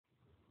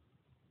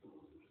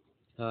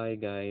Hi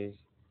guys,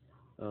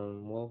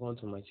 welcome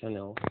to my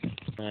channel.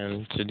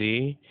 And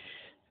today,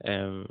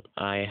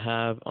 I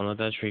have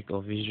another trick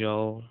of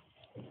instant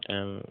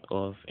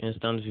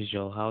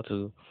visual, how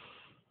to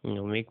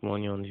make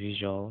money on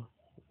visual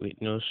with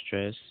no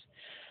stress.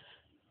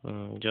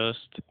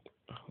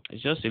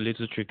 It's just a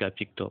little trick I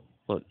picked up,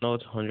 but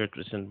not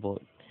 100%. But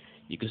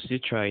you can still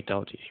try it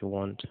out if you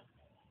want.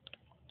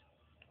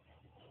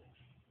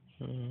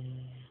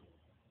 Mm,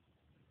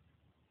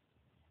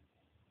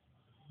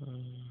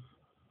 mm.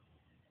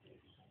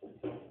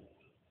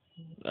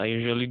 I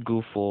usually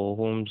go for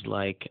homes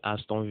like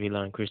Aston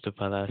Villa and Crystal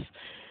Palace,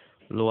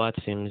 lower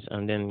teams,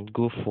 and then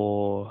go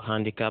for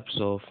handicaps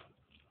of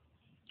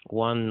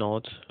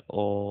 1-0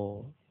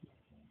 or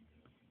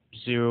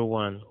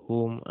 0-1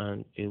 home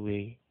and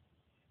away.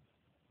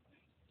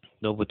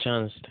 Double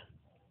chanced.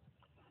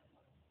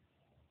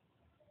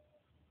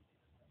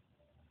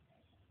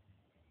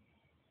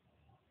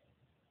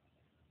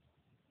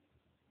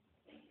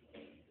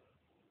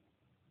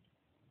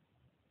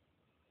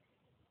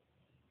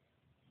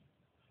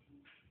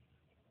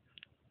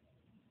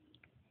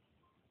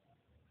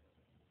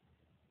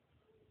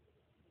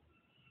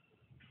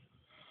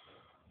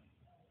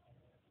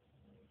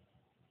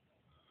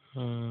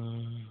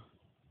 Hmm.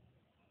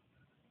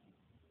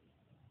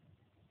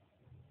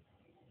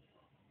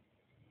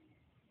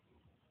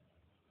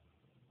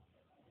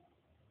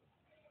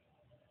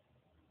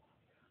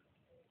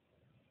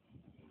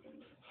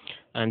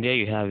 And there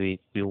you have it.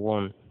 We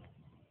won.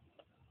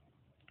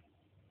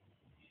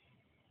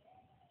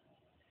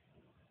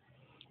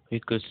 We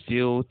could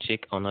still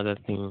check another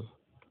thing.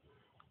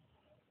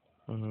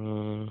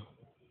 Hmm.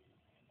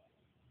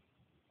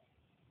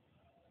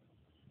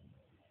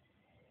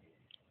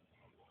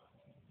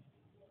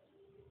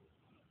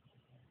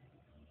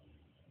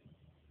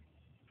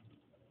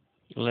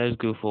 Let's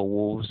go for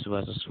Wolves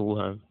versus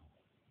Fulham.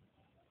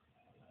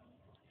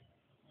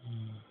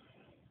 Hmm.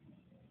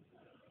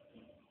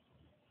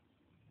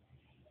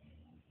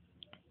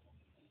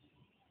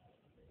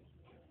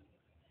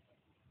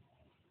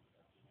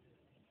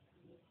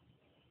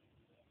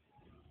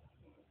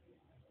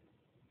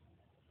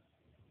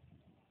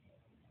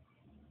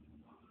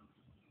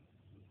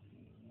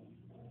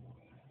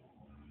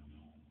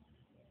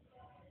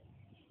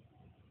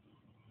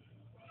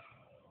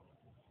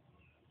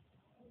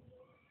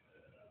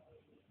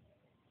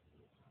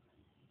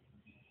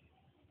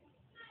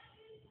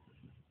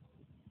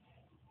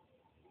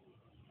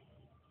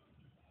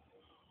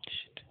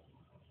 Shit.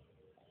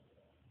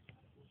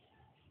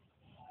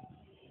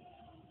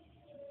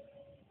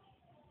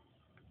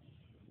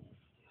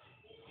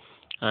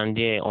 And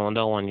there,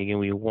 another one again,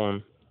 we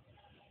won.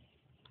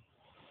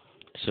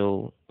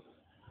 So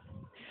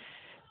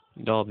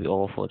that'll be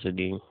all for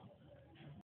today.